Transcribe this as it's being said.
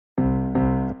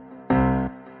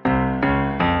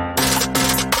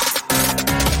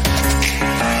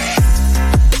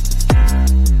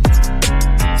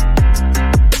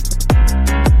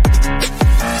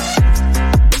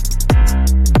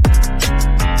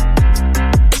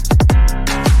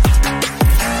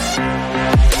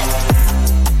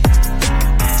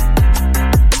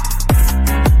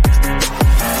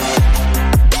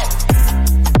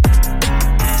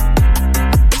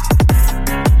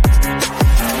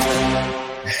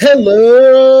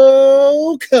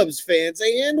Hello, Cubs fans,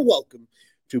 and welcome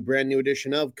to a brand new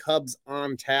edition of Cubs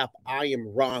on Tap. I am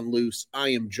Ron Luce. I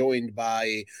am joined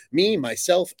by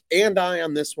myself, and I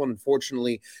on this one.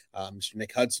 Unfortunately, Mr.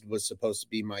 Nick Hudson was supposed to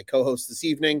be my co-host this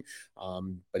evening,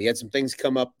 but he had some things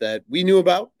come up that we knew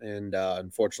about, and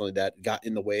unfortunately, that got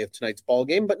in the way of tonight's ball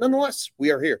game. But nonetheless, we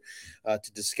are here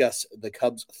to discuss the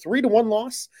Cubs' 3-1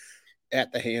 loss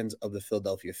at the hands of the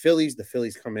Philadelphia Phillies. The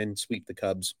Phillies come in, sweep the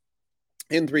Cubs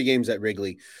in 3 games at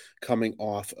Wrigley, coming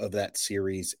off of that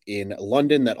series in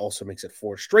London. That also makes it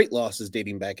 4 straight losses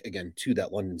dating back again to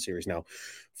that London series now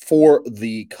for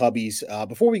the Cubbies.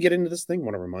 Before we get into this thing, I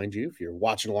want to remind you, if you're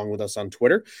watching along with us on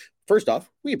Twitter, first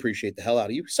off, we appreciate the hell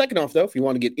out of you. Second off, though, if you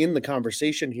want to get in the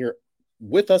conversation here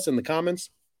with us in the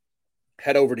comments,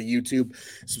 head over to YouTube,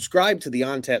 subscribe to the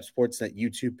On Tap Sportsnet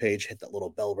YouTube page, hit that little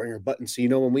bell ringer button so you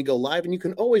know when we go live, and you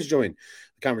can always join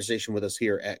the conversation with us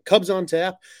here at Cubs on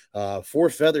Tap, Four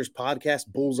Feathers Podcast,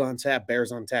 Bulls on Tap,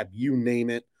 Bears on Tap, you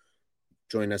name it.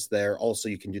 Join us there. Also,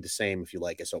 you can do the same if you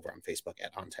like us over on Facebook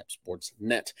at On Tap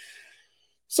Sportsnet.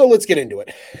 So let's get into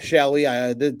it, shall we?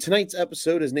 Tonight's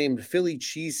episode is named Philly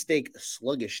Cheesesteak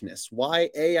Sluggishness.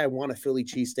 Why? A, I want a Philly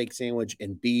cheesesteak sandwich,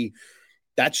 and B,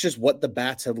 that's just what the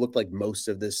Bats have looked like most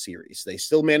of this series. They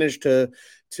still managed to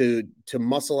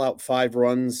muscle out 5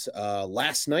 runs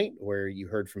last night, where you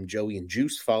heard from Joey and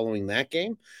Juice following that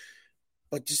game.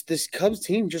 But just this Cubs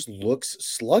team just looks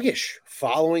sluggish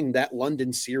following that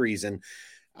London series. And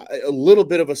a little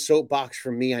bit of a soapbox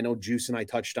from me. I know Juice and I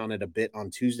touched on it a bit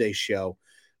on Tuesday's show,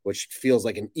 which feels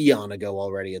like an eon ago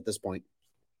already at this point.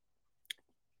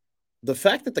 The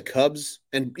fact that the Cubs,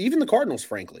 and even the Cardinals,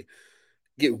 frankly,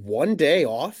 get 1 day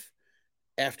off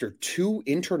after 2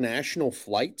 international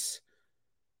flights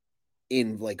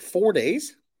in like 4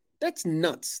 days, that's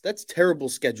nuts. That's terrible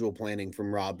schedule planning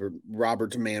from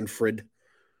Robert Manfred.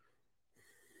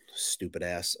 Stupid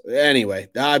ass. Anyway,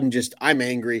 I'm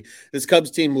angry. This Cubs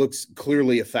team looks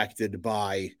clearly affected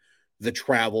by the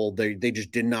travel. They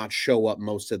just did not show up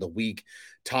most of the week.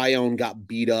 Tyone got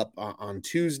beat up on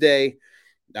Tuesday.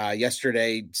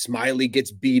 Yesterday, Smiley gets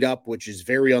beat up, which is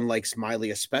very unlike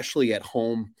Smiley, especially at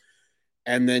home.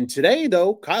 And then today,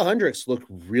 though, Kyle Hendricks looked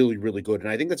really, really good. And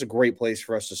I think that's a great place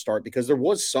for us to start because there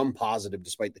was some positive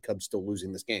despite the Cubs still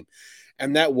losing this game.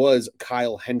 And that was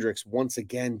Kyle Hendricks. Once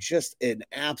again, just an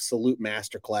absolute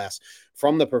masterclass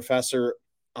from the professor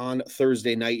on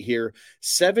Thursday night here.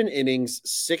 7 innings,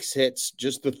 6 hits,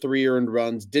 just the 3 earned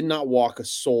runs, did not walk a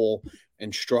soul,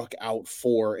 and struck out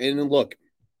 4. And look,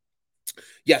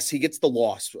 yes, he gets the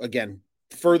loss. Again,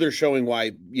 further showing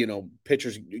why,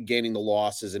 pitchers gaining the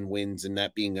losses and wins and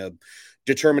that being a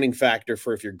determining factor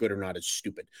for if you're good or not is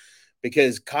stupid.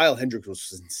 Because Kyle Hendricks was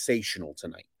sensational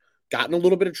tonight. Got in a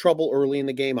little bit of trouble early in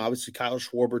the game. Obviously, Kyle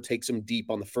Schwarber takes him deep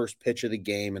on the first pitch of the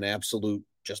game, an absolute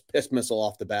just piss missile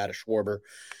off the bat of Schwarber.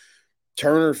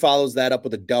 Turner follows that up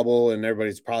with a double, and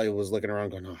everybody's probably was looking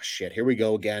around going, oh, shit, here we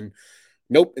go again.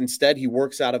 Nope. Instead, he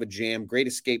works out of a jam. Great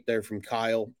escape there from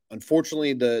Kyle.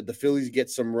 Unfortunately, the Phillies get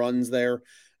some runs there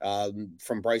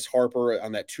from Bryce Harper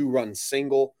on that 2-run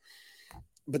single.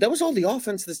 But that was all the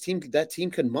offense that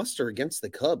team could muster against the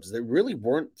Cubs. They really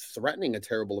weren't threatening a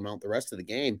terrible amount the rest of the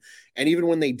game. And even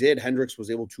when they did, Hendricks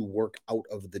was able to work out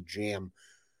of the jam.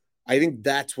 I think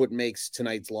that's what makes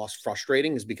tonight's loss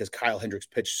frustrating, is because Kyle Hendricks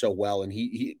pitched so well, and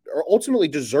he ultimately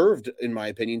deserved, in my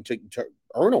opinion, to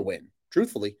earn a win,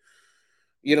 truthfully.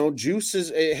 Juice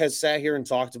has sat here and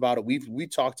talked about it. We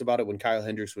talked about it when Kyle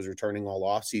Hendricks was returning all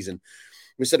offseason.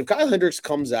 We said if Kyle Hendricks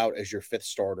comes out as your 5th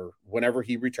starter whenever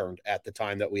he returned at the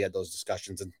time that we had those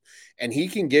discussions, and he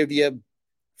can give you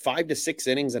 5 to 6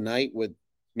 innings a night with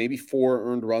maybe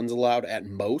 4 earned runs allowed at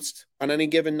most on any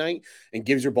given night and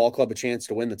gives your ball club a chance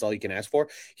to win, that's all you can ask for.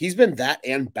 He's been that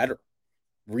and better.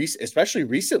 Especially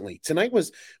recently. Tonight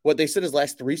was what they said his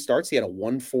last 3 starts. He had a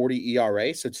 1.40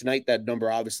 ERA. So tonight that number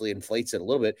obviously inflates it a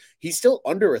little bit. He's still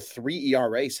under a 3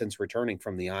 ERA since returning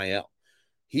from the IL.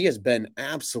 He has been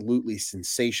absolutely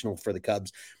sensational for the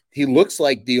Cubs. He looks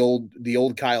like the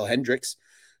old Kyle Hendricks.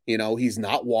 He's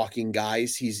not walking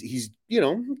guys. He's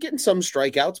getting some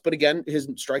strikeouts, but again, his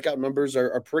strikeout numbers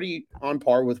are pretty on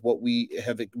par with what we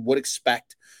would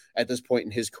expect at this point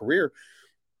in his career.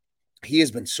 He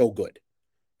has been so good.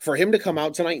 For him to come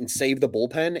out tonight and save the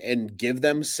bullpen and give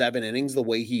them 7 innings the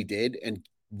way he did and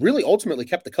really ultimately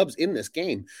kept the Cubs in this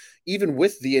game, even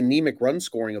with the anemic run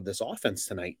scoring of this offense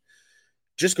tonight,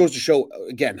 just goes to show,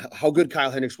 again, how good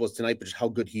Kyle Hendricks was tonight, but just how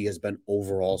good he has been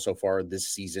overall so far this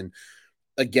season.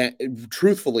 Again,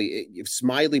 truthfully, if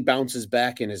Smiley bounces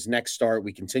back in his next start,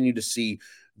 we continue to see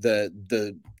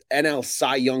the NL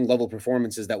Cy Young level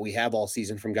performances that we have all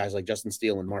season from guys like Justin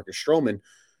Steele and Marcus Stroman.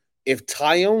 If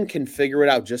Tyone can figure it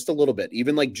out just a little bit,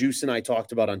 even like Juice and I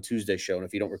talked about on Tuesday's show, and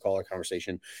if you don't recall our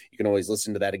conversation, you can always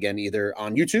listen to that again, either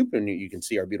on YouTube and you can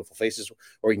see our beautiful faces,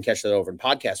 or you can catch that over in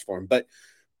podcast form. But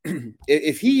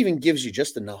if he even gives you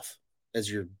just enough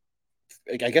as your,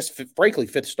 I guess, frankly,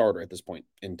 fifth starter at this point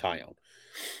in Tyone,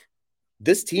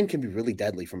 this team can be really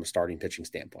deadly from a starting pitching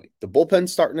standpoint. The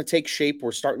bullpen's starting to take shape.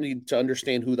 We're starting to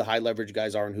understand who the high leverage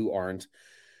guys are and who aren't.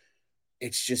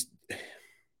 It's just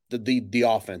the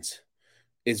offense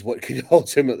is what could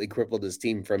ultimately cripple this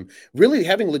team from really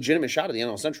having a legitimate shot at the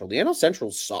NL Central. The NL Central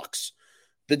sucks.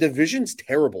 The division's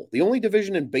terrible. The only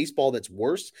division in baseball that's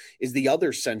worse is the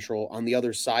other Central on the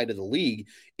other side of the league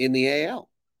in the AL.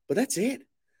 But that's it.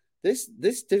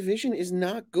 This division is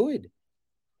not good.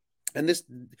 And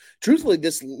truthfully,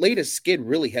 this latest skid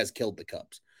really has killed the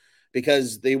Cubs,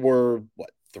 because they were,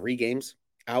 3 games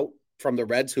out from the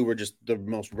Reds, who were just the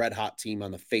most red hot team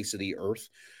on the face of the earth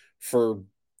for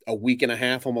a week and a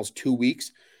half, almost 2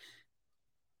 weeks.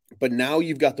 But now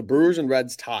you've got the Brewers and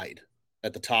Reds tied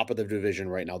at the top of the division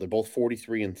right now. They're both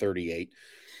 43 and 38.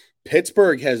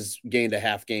 Pittsburgh has gained a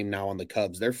half game now on the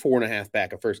Cubs. They're 4.5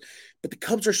 back at first, but the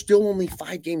Cubs are still only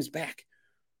 5 games back.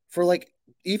 For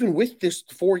even with this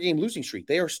 4-game losing streak,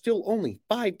 they are still only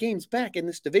 5 games back in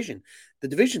this division. The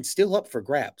division's still up for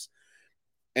grabs.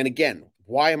 And again,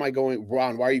 why am I going,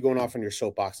 Ron? Why are you going off on your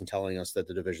soapbox and telling us that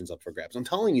the division's up for grabs? I'm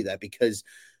telling you that because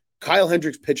Kyle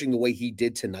Hendricks pitching the way he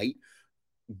did tonight,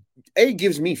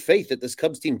 gives me faith that this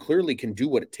Cubs team clearly can do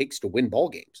what it takes to win ball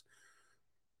games.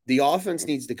 The offense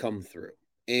needs to come through.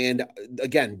 And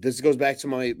again, this goes back to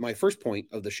my first point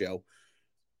of the show.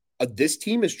 This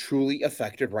team is truly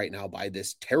affected right now by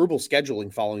this terrible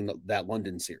scheduling following that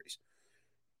London series.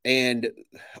 And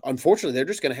unfortunately, they're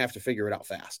just going to have to figure it out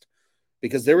fast,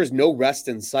 because there is no rest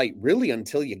in sight really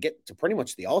until you get to pretty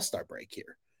much the All-Star break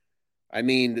here. I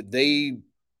mean, they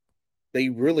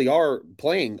really are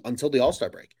playing until the All-Star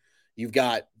break. You've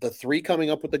got the 3 coming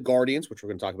up with the Guardians, which we're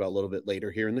going to talk about a little bit later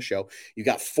here in the show. You've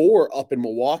got 4 up in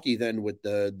Milwaukee then with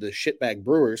the shitbag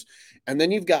Brewers. And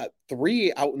then you've got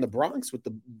 3 out in the Bronx with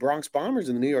the Bronx Bombers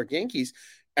and the New York Yankees.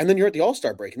 And then you're at the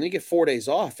All-Star break, and then you get 4 days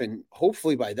off. And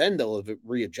hopefully by then they'll have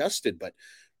readjusted. But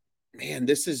man,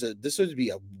 this would be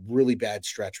a really bad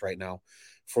stretch right now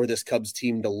for this Cubs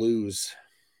team to lose.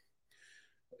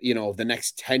 The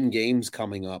next 10 games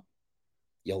coming up,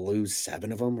 you'll lose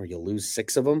 7 of them, or you'll lose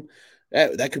 6 of them.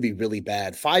 That could be really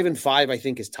bad. 5-5, I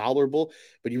think, is tolerable,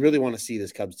 but you really want to see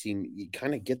this Cubs team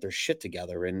kind of get their shit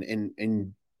together.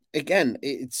 And again,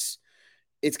 it's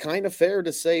kind of fair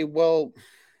to say, well,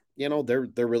 they're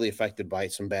really affected by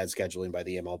some bad scheduling by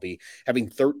the MLB, having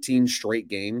 13 straight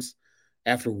games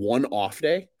after 1 off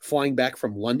day, flying back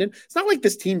from London. It's not like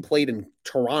this team played in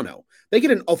Toronto. They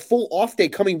get a full off day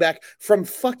coming back from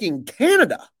fucking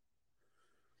Canada.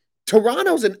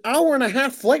 Toronto's an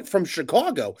hour-and-a-half flight from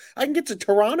Chicago. I can get to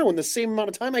Toronto in the same amount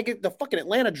of time I get to fucking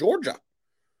Atlanta, Georgia.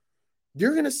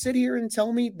 You're going to sit here and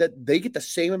tell me that they get the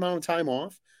same amount of time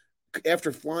off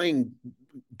after flying?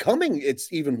 Coming,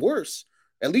 it's even worse.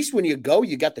 At least when you go,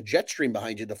 you got the jet stream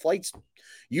behind you. The flight's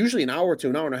usually an hour to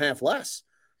an hour and a half less.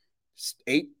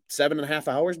 7.5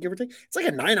 hours, give or take. It's like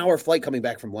a 9-hour flight coming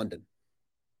back from London.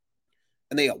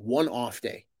 And they got 1 off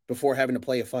day before having to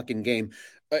play a fucking game.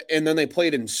 And then they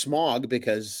played in smog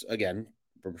because, again,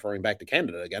 we're referring back to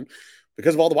Canada again,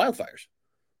 because of all the wildfires.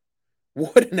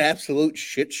 What an absolute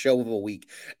shit show of a week.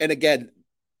 And again,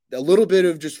 a little bit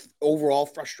of just overall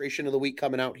frustration of the week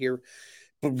coming out here,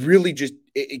 but really just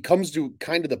it comes to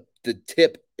kind of the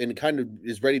tip and kind of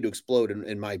is ready to explode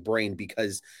in my brain,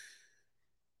 because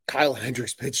Kyle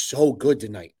Hendricks pitched so good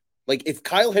tonight. If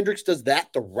Kyle Hendricks does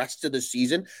that the rest of the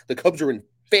season, the Cubs are in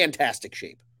fantastic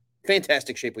shape.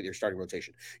 Fantastic shape with your starting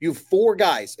rotation. You have 4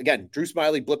 guys. Again, Drew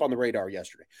Smiley blip on the radar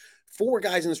yesterday. 4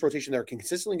 guys in this rotation that are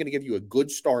consistently going to give you a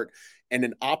good start and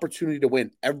an opportunity to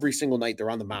win every single night they're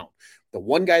on the mound. The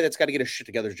one guy that's got to get his shit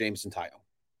together is Jameson Taillon.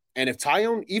 And if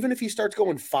Taillon, even if he starts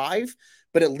going 5,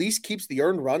 but at least keeps the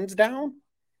earned runs down,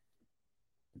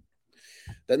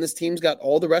 then this team's got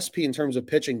all the recipe in terms of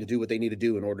pitching to do what they need to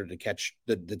do in order to catch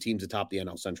the teams atop the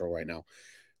NL Central right now.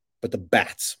 But the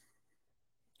bats.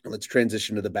 Let's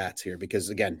transition to the bats here, because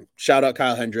again, shout out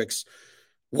Kyle Hendricks.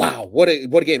 Wow, what a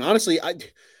game. Honestly,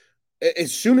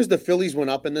 as soon as the Phillies went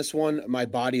up in this one, my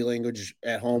body language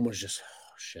at home was just,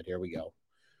 oh, shit, here we go.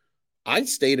 I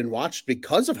stayed and watched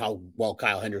because of how well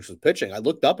Kyle Hendricks was pitching. I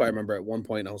looked up, I remember at one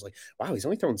point, and I was like, wow, he's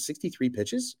only thrown 63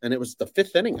 pitches, and it was the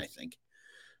 5th inning, I think.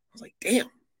 I was like, damn,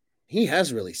 he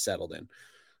has really settled in.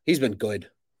 He's been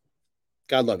good.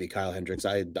 God love you, Kyle Hendricks.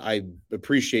 I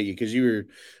appreciate you, because you were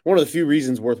one of the few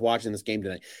reasons worth watching this game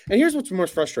tonight. And here's what's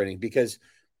most frustrating, because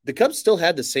The Cubs still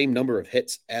had the same number of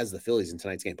hits as the Phillies in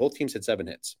tonight's game. Both teams had 7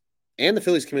 hits, and the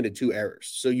Phillies committed 2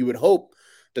 errors. So you would hope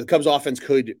that the Cubs offense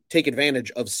could take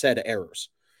advantage of said errors.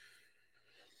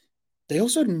 They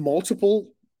also had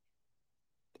multiple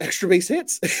extra base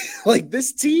hits. Like,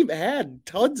 this team had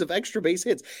tons of extra base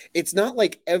hits. It's not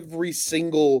like every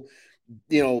single,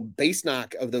 base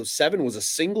knock of those 7 was a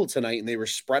single tonight and they were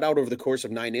spread out over the course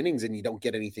of 9 innings and you don't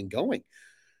get anything going.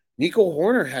 Nico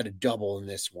Horner had a double in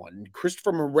this one.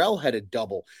 Christopher Morel had a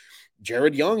double.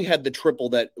 Jared Young had the triple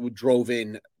that drove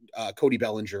in Cody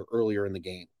Bellinger earlier in the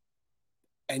game.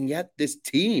 And yet this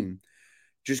team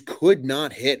just could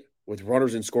not hit with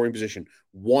runners in scoring position.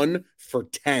 1 for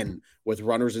 10 with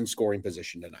runners in scoring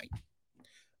position tonight.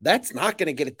 That's not going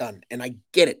to get it done. And I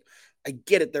get it.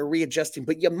 They're readjusting,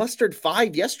 but you mustered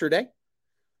 5 yesterday.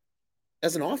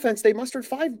 As an offense, they mustered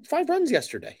five runs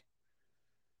yesterday.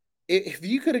 If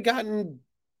you could have gotten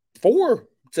 4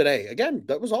 today, again,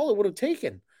 that was all it would have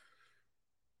taken.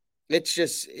 It's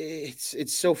just,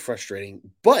 it's so frustrating.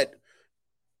 But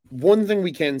one thing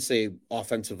we can say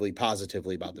offensively,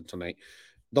 positively about them tonight,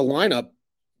 the lineup,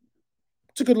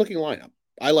 it's a good-looking lineup.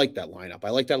 I like that lineup.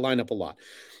 I like that lineup a lot.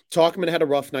 Talkman had a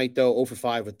rough night, though, 0 for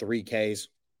 5 with 3 Ks.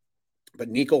 But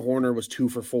Nico Horner was 2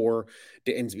 for 4.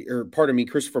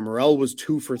 Christopher Morel was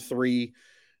 2 for 3.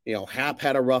 Hap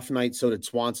had a rough night. So did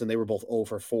Swanson. They were both 0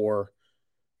 for 4.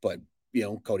 But,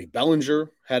 Cody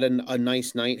Bellinger had a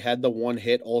nice night, had the 1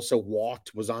 hit, also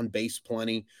walked, was on base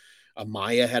plenty.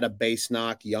 Amaya had a base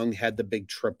knock. Young had the big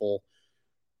triple.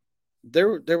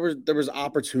 There was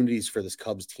opportunities for this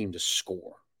Cubs team to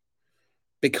score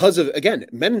because of, again,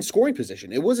 men in scoring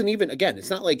position. It wasn't even, again, it's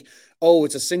not like, oh,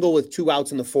 it's a single with 2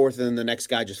 outs in the 4th and then the next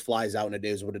guy just flies out and it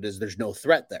is what it is. There's no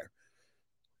threat there.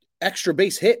 Extra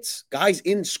base hits, guys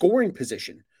in scoring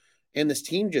position, and this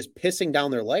team just pissing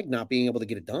down their leg, not being able to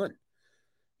get it done.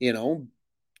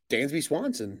 Dansby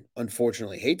Swanson,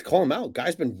 unfortunately, hate to call him out.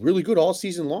 Guy's been really good all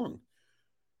season long.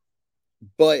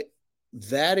 But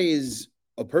that is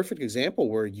a perfect example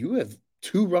where you have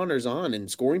 2 runners on in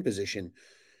scoring position.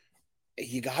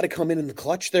 You got to come in the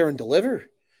clutch there and deliver.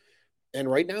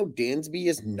 And right now, Dansby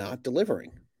is not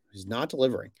delivering. He's not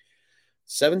delivering.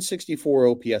 764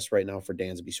 OPS right now for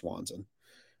Dansby Swanson.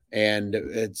 And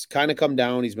it's kind of come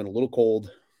down. He's been a little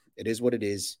cold. It is what it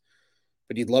is.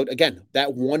 But you'd love, again,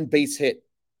 that 1 base hit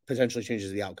potentially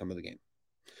changes the outcome of the game.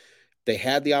 They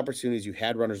had the opportunities. You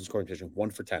had runners in scoring position.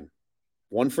 1 for 10.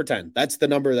 1 for 10. That's the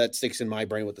number that sticks in my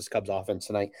brain with this Cubs offense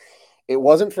tonight. It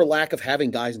wasn't for lack of having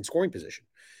guys in scoring position.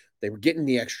 They were getting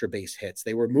the extra base hits.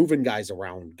 They were moving guys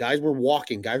around. Guys were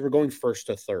walking. Guys were going 1st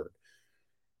to 3rd.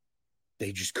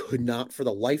 They just could not, for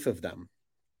the life of them,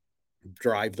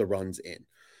 drive the runs in.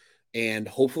 And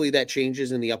hopefully that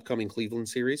changes in the upcoming Cleveland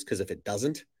series, because if it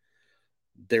doesn't,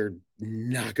 they're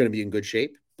not going to be in good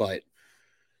shape. But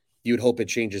you would hope it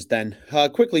changes then.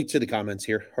 Quickly to the comments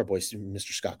here. Our boy,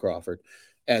 Mr. Scott Crawford,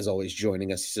 as always,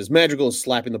 joining us. He says, Madrigal is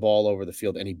slapping the ball over the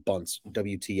field and he bunts.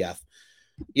 WTF.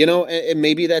 And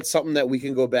maybe that's something that we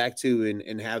can go back to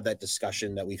and have that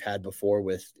discussion that we've had before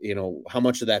with, how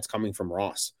much of that's coming from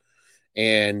Ross.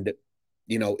 And,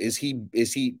 is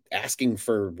he asking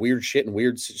for weird shit and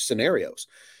weird scenarios?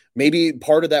 Maybe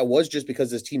part of that was just because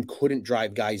this team couldn't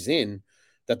drive guys in,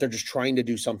 that they're just trying to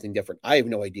do something different. I have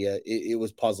no idea. It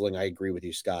was puzzling. I agree with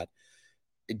you, Scott.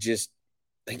 This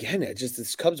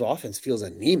Cubs offense feels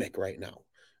anemic right now,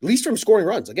 at least from scoring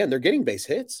runs. Again, they're getting base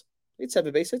hits. They had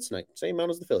 7 base hits tonight, same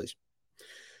amount as the Phillies.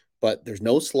 But there's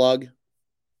no slug.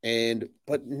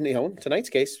 But tonight's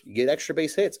case, you get extra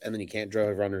base hits, and then you can't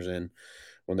drive runners in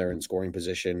when they're in scoring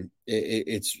position.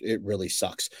 It really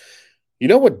sucks. You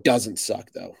know what doesn't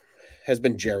suck, though, has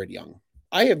been Jared Young.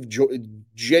 I have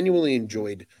genuinely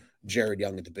enjoyed Jared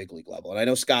Young at the big league level. And I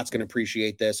know Scott's going to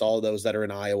appreciate this. All of those that are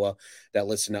in Iowa that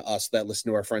listen to us, that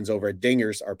listen to our friends over at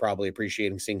Dingers, are probably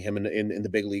appreciating seeing him in the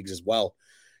big leagues as well.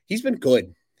 He's been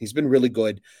good. He's been really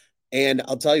good. And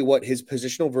I'll tell you what, his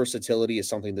positional versatility is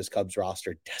something this Cubs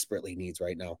roster desperately needs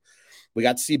right now. We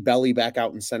got to see Belly back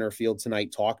out in center field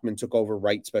tonight. Talkman took over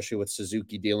right, especially with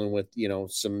Suzuki dealing with,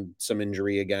 some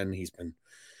injury again.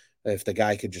 If the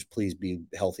guy could just please be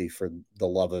healthy for the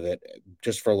love of it,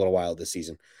 just for a little while this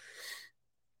season.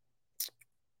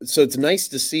 So it's nice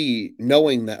to see,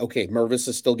 knowing that, okay, Mervis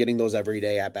is still getting those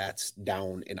everyday at-bats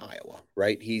down in Iowa,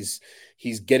 right? He's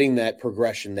getting that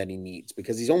progression that he needs,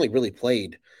 because he's only really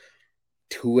played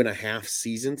 2.5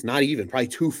 seasons, not even, probably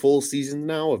 2 full seasons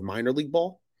now of minor league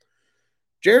ball.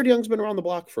 Jared Young's been around the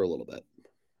block for a little bit,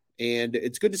 and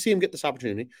it's good to see him get this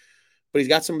opportunity. But he's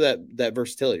got some of that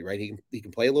versatility, right? He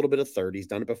can play a little bit of third. He's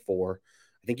done it before.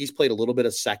 I think he's played a little bit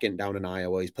of second down in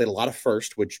Iowa. He's played a lot of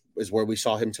first, which is where we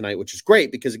saw him tonight, which is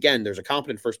great because, again, there's a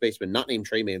competent first baseman not named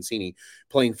Trey Mancini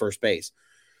playing first base.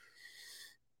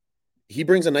 He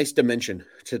brings a nice dimension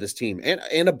to this team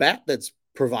and a bat that's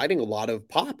providing a lot of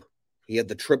pop. He had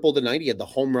the triple tonight. He had the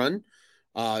home run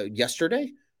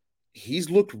yesterday. He's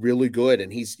looked really good,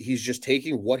 and he's just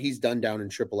taking what he's done down in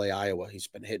AAA Iowa. He's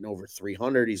been hitting over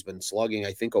 300. He's been slugging,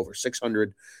 I think, over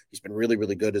 600. He's been really,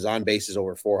 really good. His on base is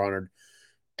over 400,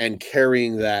 and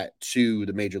carrying that to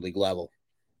the major league level.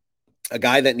 A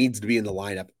guy that needs to be in the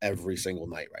lineup every single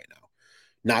night right now.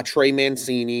 Not Trey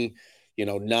Mancini,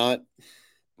 not.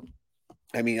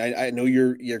 I mean, I know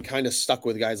you're kind of stuck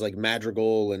with guys like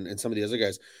Madrigal and some of the other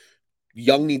guys.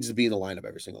 Young needs to be in the lineup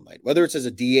every single night, whether it's as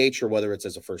a DH or whether it's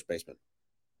as a first baseman.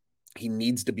 He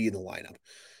needs to be in the lineup.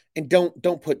 And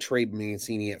don't put Trey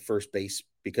Mancini at first base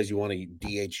because you want to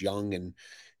DH Young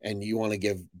and you want to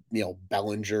give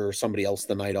Bellinger or somebody else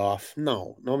the night off.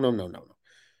 No.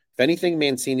 If anything,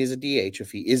 Mancini is a DH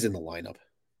if he is in the lineup.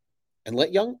 And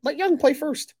let Young play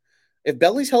first. If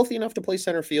Belly's healthy enough to play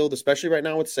center field, especially right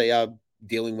now with Sayab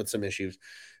dealing with some issues,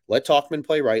 let Talkman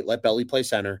play right, let Belly play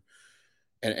center.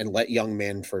 And let Young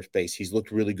man first base. He's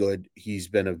looked really good. He's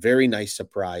been a very nice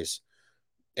surprise.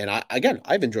 And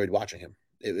I've enjoyed watching him.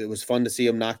 It was fun to see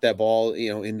him knock that ball,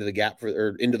 into the gap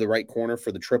or into the right corner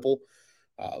for the triple.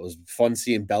 It was fun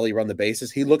seeing Belly run the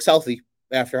bases. He looks healthy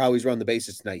after how he's run the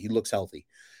bases tonight. He looks healthy.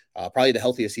 Probably the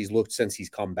healthiest he's looked since he's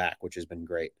come back, which has been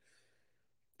great.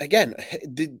 Again,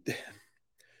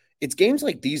 it's games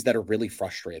like these that are really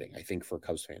frustrating, I think, for a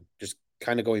Cubs fan. Just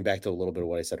kind of going back to a little bit of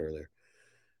what I said earlier.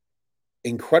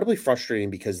 Incredibly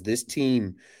frustrating because this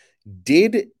team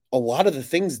did a lot of the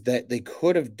things that they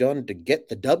could have done to get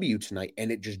the W tonight,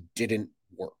 and it just didn't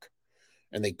work.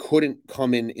 And they couldn't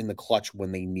come in the clutch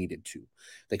when they needed to.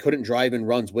 They couldn't drive in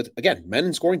runs with, again, men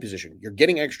in scoring position. You're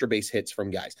getting extra base hits from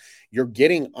guys. You're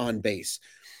getting on base.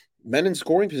 Men in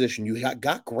scoring position, you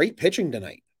got great pitching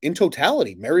tonight. In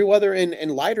totality, Merriweather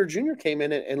and Leiter Jr. came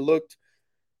in and looked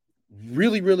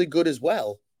really, really good as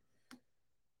well.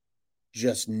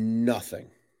 Just nothing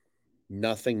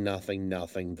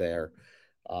there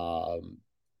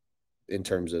in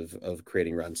terms of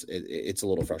creating runs. It's a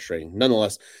little frustrating.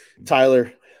 Nonetheless,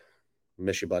 Tyler,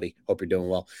 miss you, buddy. Hope you're doing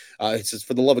well. It says,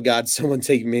 for the love of God, someone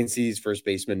take Mancini's first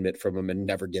baseman mitt from him and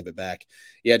never give it back.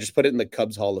 Yeah, just put it in the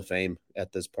Cubs Hall of Fame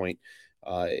at this point.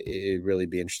 It'd really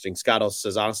be interesting. Scott also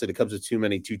says, honestly, the Cubs have too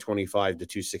many 225 to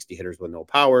 260 hitters with no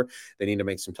power. They need to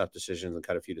make some tough decisions and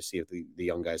cut a few to see if the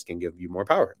young guys can give you more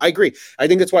power. I agree. I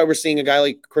think that's why we're seeing a guy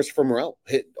like Christopher Morel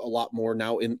hit a lot more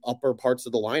now in upper parts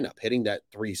of the lineup, hitting that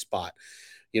 3 spot,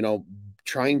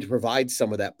 trying to provide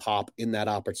some of that pop in that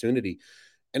opportunity.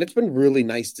 And it's been really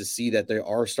nice to see that they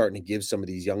are starting to give some of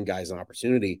these young guys an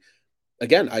opportunity.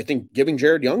 Again, I think giving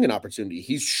Jared Young an opportunity,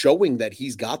 he's showing that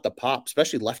he's got the pop,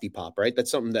 especially lefty pop, right?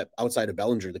 That's something that outside of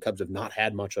Bellinger, the Cubs have not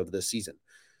had much of this season.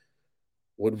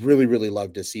 Would really, really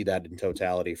love to see that in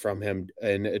totality from him.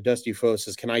 And Dusty Foe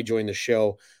says, can I join the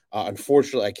show?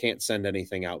 Unfortunately, I can't send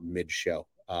anything out mid-show.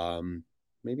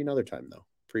 Maybe another time, though.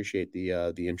 Appreciate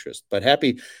the interest. But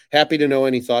happy to know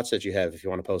any thoughts that you have if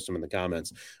you want to post them in the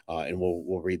comments, and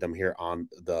we'll read them here on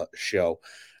the show.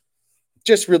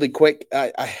 Just really quick,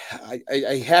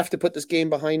 I have to put this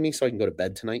game behind me so I can go to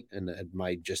bed tonight, and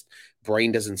my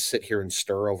brain doesn't sit here and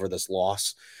stir over this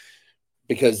loss,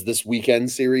 because this weekend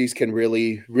series can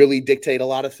really, really dictate a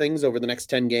lot of things over the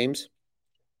next 10 games.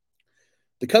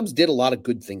 The Cubs did a lot of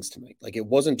good things tonight. Like, it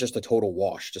wasn't just a total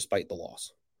wash despite the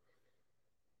loss.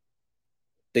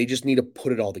 They just need to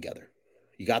put it all together.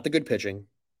 You got the good pitching,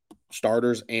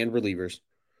 starters and relievers.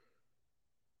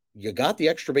 You got the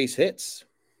extra base hits.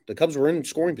 The Cubs were in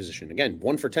scoring position. Again,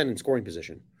 1 for 10 in scoring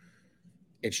position.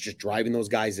 It's just driving those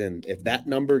guys in. If that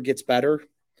number gets better,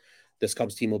 this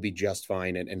Cubs team will be just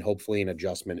fine. And hopefully an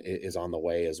adjustment is on the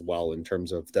way as well in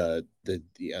terms of the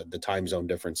time zone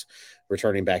difference,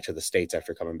 returning back to the States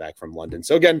after coming back from London.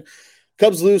 So again,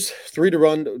 Cubs lose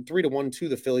 3-1 to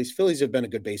the Phillies. Phillies have been a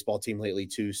good baseball team lately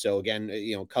too. So again,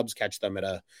 Cubs catch them at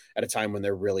a time when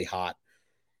they're really hot.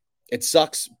 It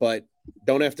sucks, but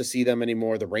don't have to see them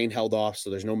anymore. The rain held off, so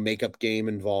there's no makeup game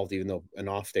involved, even though an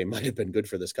off day might have been good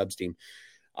for this Cubs team.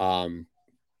 And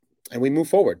we move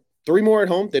forward. 3 more at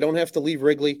home. They don't have to leave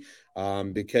Wrigley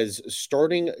because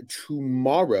starting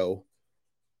tomorrow,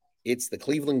 it's the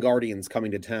Cleveland Guardians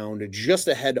coming to town just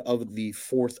ahead of the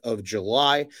 4th of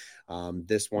July.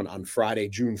 This one on Friday,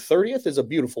 June 30th, is a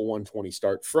beautiful 1:20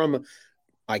 start from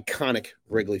iconic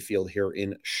Wrigley Field here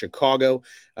in Chicago.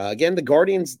 Again, the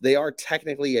Guardians, they are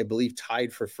technically, I believe,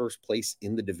 tied for first place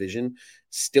in the division,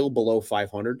 still below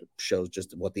 500, shows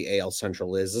just what the AL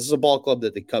Central is. This is a ball club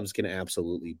that the Cubs can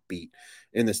absolutely beat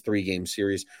in this 3-game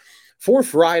series. For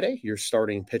Friday, your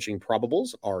starting pitching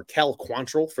probables are Cal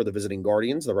Quantrill for the visiting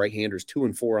Guardians. The right-hander's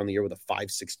 2-4 on the year with a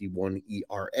 5.61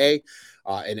 ERA.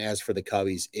 And as for the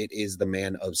Cubbies, it is the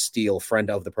man of steel, friend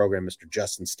of the program, Mr.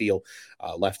 Justin Steele.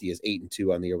 Lefty is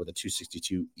 8-2 on the year with a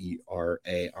 2.62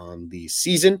 ERA on the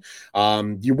season.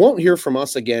 You won't hear from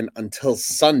us again until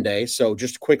Sunday. So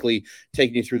just quickly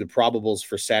taking you through the probables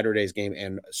for Saturday's game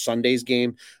and Sunday's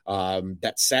game.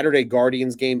 That Saturday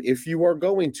Guardians game, if you are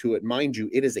going to it, mind you,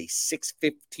 it is a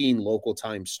 6:15 local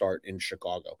time start in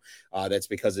Chicago. That's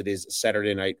because it is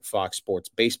Saturday night Fox Sports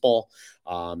Baseball.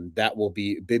 That will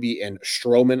be Bibby and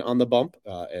Stroman on the bump.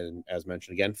 And as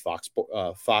mentioned again, Fox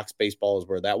Baseball is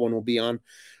where that one will be on.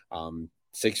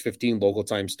 6:15 local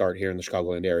time start here in the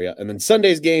Chicagoland area. And then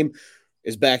Sunday's game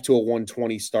is back to a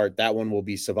 1:20 start. That one will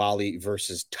be Savali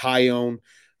versus Tyone.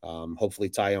 Hopefully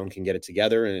Tyone can get it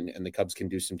together and the Cubs can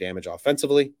do some damage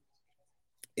offensively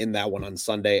in that one on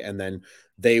Sunday. And then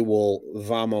they will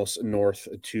vamos north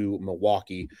to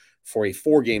Milwaukee for a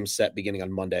 4-game set beginning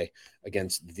on Monday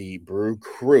against the Brew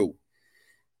Crew.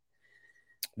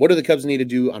 What do the Cubs need to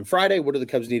do on Friday? What do the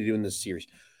Cubs need to do in this series?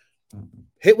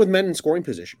 Hit with men in scoring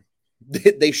position.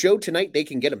 They showed tonight they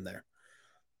can get them there.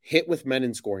 Hit with men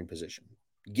in scoring position.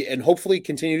 And hopefully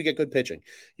continue to get good pitching.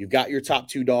 You've got your top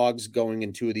 2 dogs going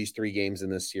in 2 of these 3 games in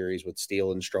this series with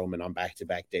Steele and Stroman on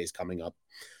back-to-back days coming up.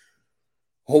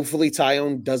 Hopefully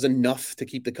Tyone does enough to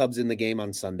keep the Cubs in the game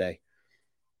on Sunday.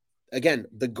 Again,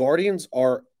 the Guardians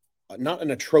are not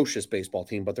an atrocious baseball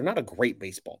team, but they're not a great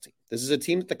baseball team. This is a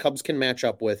team that the Cubs can match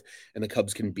up with and the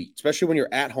Cubs can beat, especially when you're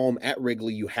at home at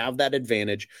Wrigley. You have that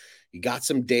advantage. You got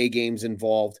some day games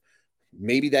involved.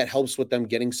 Maybe that helps with them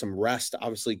getting some rest.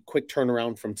 Obviously, quick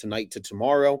turnaround from tonight to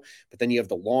tomorrow, but then you have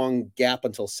the long gap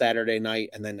until Saturday night,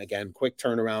 and then again, quick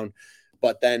turnaround,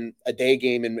 but then a day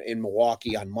game in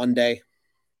Milwaukee on Monday.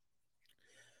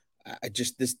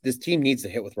 This team needs to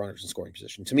hit with runners in scoring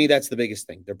position. To me, that's the biggest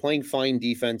thing. They're playing fine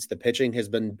defense. The pitching has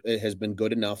been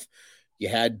good enough. You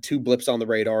had 2 blips on the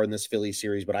radar in this Philly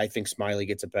series, but I think Smiley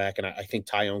gets it back, and I think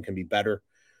Tyone can be better.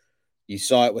 You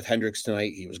saw it with Hendricks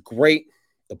tonight. He was great.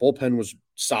 The bullpen was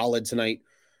solid tonight.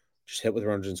 Just hit with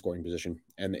runners in scoring position,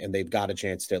 and they've got a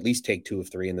chance to at least take 2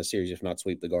 of 3 in the series, if not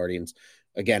sweep the Guardians.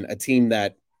 Again, a team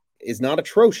that is not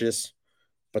atrocious,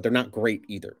 but they're not great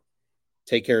either.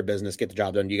 Take care of business, get the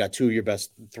job done. You got 2 of your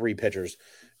best 3 pitchers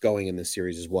going in this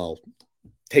series as well.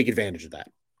 Take advantage of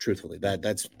that. Truthfully,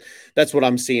 that's what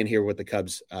I'm seeing here with the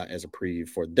Cubs as a preview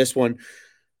for this one.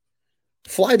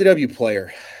 Fly the W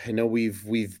player. I know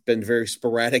we've been very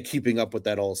sporadic keeping up with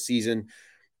that all season,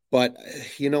 but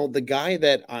the guy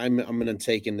that I'm going to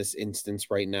take in this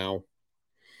instance right now,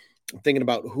 I'm thinking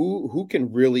about who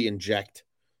can really inject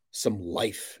some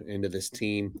life into this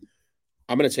team.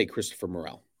 I'm going to take Christopher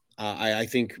Morel. I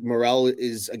think Morel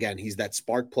is, again, he's that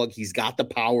spark plug. He's got the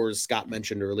power, as Scott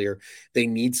mentioned earlier. They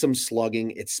need some slugging.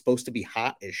 It's supposed to be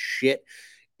hot as shit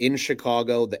in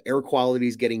Chicago. The air quality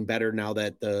is getting better now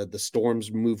that the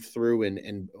storms moved through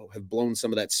and have blown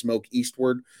some of that smoke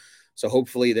eastward. So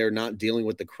hopefully they're not dealing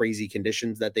with the crazy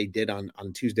conditions that they did on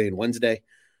Tuesday and Wednesday.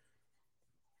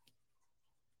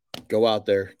 Go out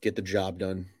there, get the job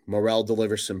done. Morel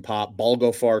delivers some pop. Ball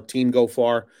go far, team go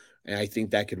far. And I think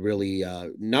that could really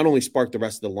not only spark the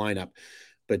rest of the lineup,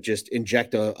 but just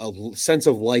inject a sense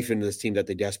of life into this team that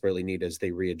they desperately need as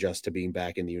they readjust to being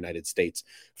back in the United States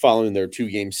following their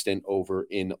 2-game stint over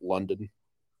in London.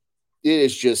 It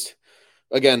is just,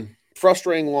 again,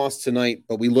 frustrating loss tonight,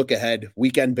 but we look ahead.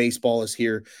 Weekend baseball is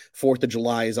here. 4th of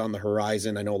July is on the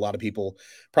horizon. I know a lot of people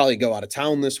probably go out of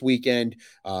town this weekend.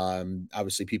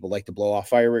 Obviously, people like to blow off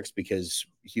fireworks because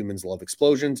humans love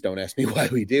explosions. Don't ask me why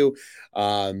we do.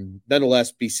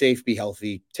 Nonetheless, be safe, be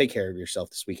healthy, take care of yourself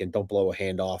this weekend. Don't blow a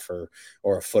hand off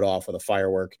or a foot off with a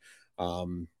firework.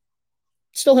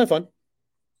 Still have fun.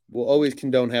 We'll always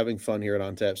condone having fun here at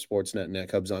On Tap Sportsnet and at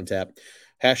Cubs On Tap.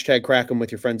 Hashtag crack them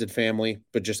with your friends and family,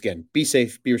 but just, again, be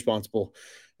safe, be responsible,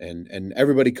 and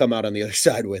everybody come out on the other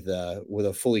side with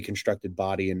a fully constructed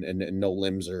body and no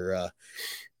limbs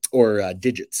or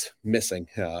digits missing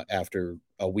after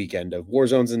a weekend of war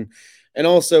zones. And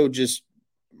also just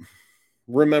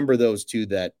remember those 2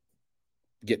 that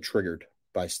get triggered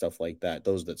by stuff like that,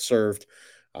 those that served,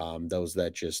 those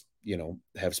that just,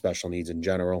 have special needs in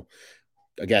general.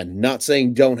 Again, not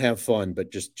saying don't have fun,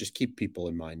 but just keep people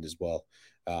in mind as well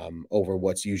over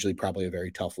what's usually probably a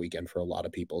very tough weekend for a lot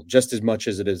of people, just as much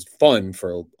as it is fun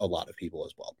for a lot of people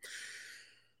as well.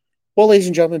 Well, ladies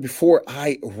and gentlemen, before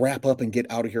I wrap up and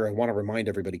get out of here, I want to remind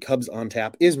everybody Cubs on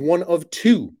Tap is one of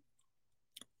two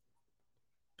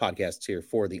podcasts here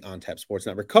for the On Tap Sports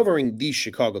Network covering the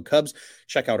Chicago Cubs.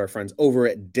 Check out our friends over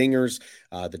at Dingers.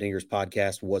 The Dingers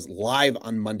podcast was live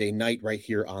on Monday night right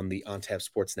here on the On Tap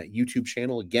Sportsnet YouTube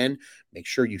channel. Again, make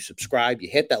sure you subscribe. You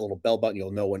hit that little bell button.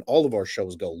 You'll know when all of our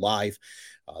shows go live.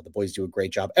 The boys do a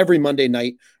great job every Monday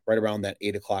night, right around that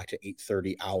 8 o'clock to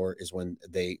 8:30 hour is when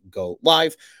they go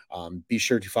live. Be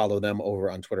sure to follow them over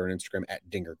on Twitter and Instagram at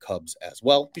Dinger Cubs as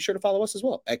well. Be sure to follow us as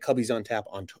well at Cubbies on Tap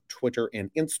on Twitter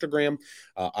and Instagram.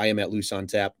 I am at Loose on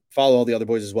Tap. Follow all the other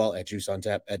boys as well at Juice on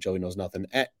Tap, at Joey Knows Nothing,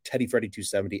 at Teddy Freddy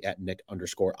 270, at Nick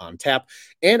 _on tap,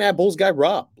 and at Bulls Guy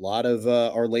Rob. A lot of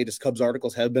our latest Cubs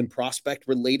articles have been prospect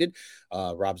related.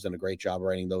 Rob's done a great job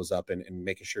writing those up and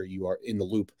making sure you are in the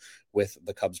loop with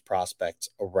the Cubs prospects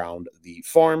around the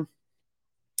farm.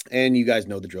 And you guys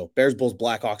know the drill. Bears, Bulls,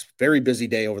 Blackhawks. Very busy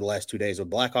day over the last 2 days with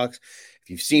Blackhawks. If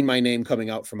you've seen my name coming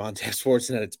out from On Tap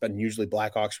Sportsnet, it's been usually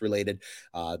Blackhawks related.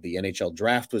 The NHL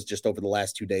draft was just over the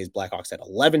last 2 days. Blackhawks had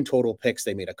 11 total picks.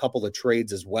 They made a couple of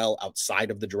trades as well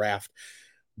outside of the draft.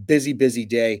 Busy, busy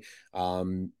day.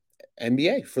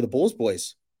 NBA for the Bulls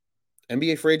boys.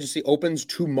 NBA free agency opens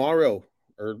tomorrow,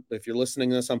 or if you're listening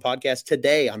to this on podcast,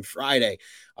 today on Friday,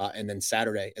 and then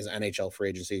Saturday is NHL free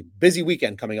agency. Busy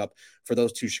weekend coming up for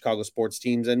those two Chicago sports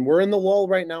teams, and we're in the lull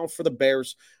right now for the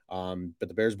Bears, but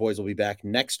the Bears boys will be back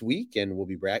next week, and we'll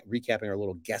be recapping our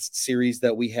little guest series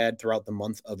that we had throughout the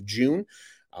month of June,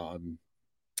 and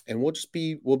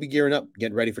we'll be gearing up,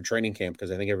 getting ready for training camp,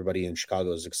 because I think everybody in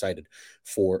Chicago is excited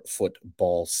for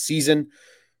football season.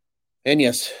 And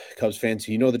yes, Cubs fans,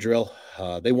 you know the drill.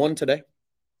 They won today.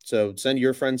 So send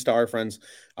your friends to our friends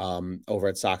over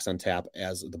at Sox on Tap,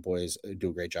 as the boys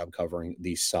do a great job covering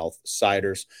the South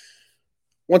Siders.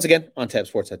 Once again,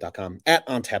 ontapsportsnet.com, at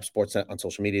ontapsportsnet on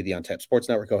social media, the On Tap Sports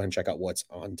Network. Go ahead and check out what's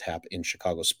on tap in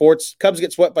Chicago sports. Cubs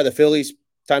get swept by the Phillies.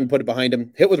 Time to put it behind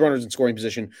them. Hit with runners in scoring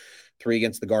position. 3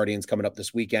 against the Guardians coming up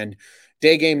this weekend.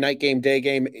 Day game, night game, day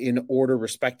game in order,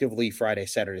 respectively, Friday,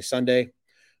 Saturday, Sunday.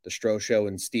 The Stroh Show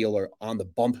and Steele are on the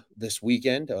bump this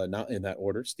weekend, not in that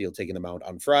order. Steele taking them out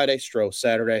on Friday, Stroh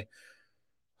Saturday.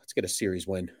 Let's get a series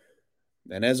win.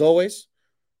 And as always,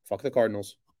 fuck the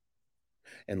Cardinals,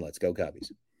 and let's go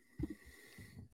Cubbies.